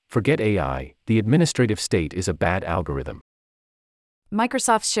Forget AI, the administrative state is a bad algorithm.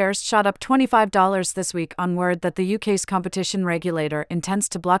 Microsoft's shares shot up $25 this week on word that the UK's competition regulator intends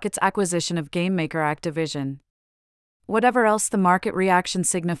to block its acquisition of game maker Activision. Whatever else the market reaction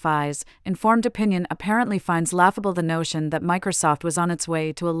signifies, informed opinion apparently finds laughable the notion that Microsoft was on its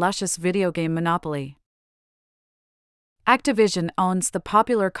way to a luscious video game monopoly. Activision owns the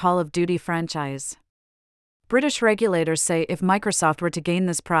popular Call of Duty franchise. British regulators say if Microsoft were to gain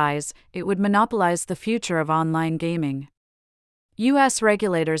this prize, it would monopolize the future of online gaming. US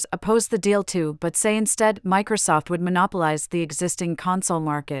regulators oppose the deal too, but say instead Microsoft would monopolize the existing console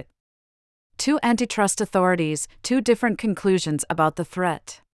market. Two antitrust authorities, two different conclusions about the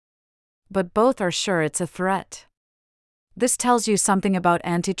threat. But both are sure it's a threat. This tells you something about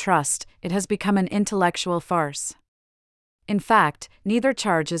antitrust. It has become an intellectual farce. In fact, neither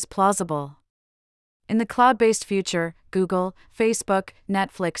charge is plausible. In the cloud-based future, Google, Facebook,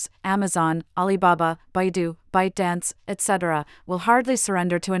 Netflix, Amazon, Alibaba, Baidu, ByteDance, etc. will hardly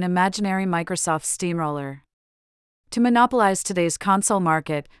surrender to an imaginary Microsoft steamroller. To monopolize today's console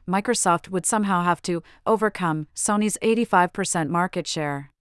market, Microsoft would somehow have to overcome Sony's 85% market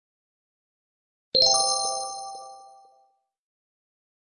share.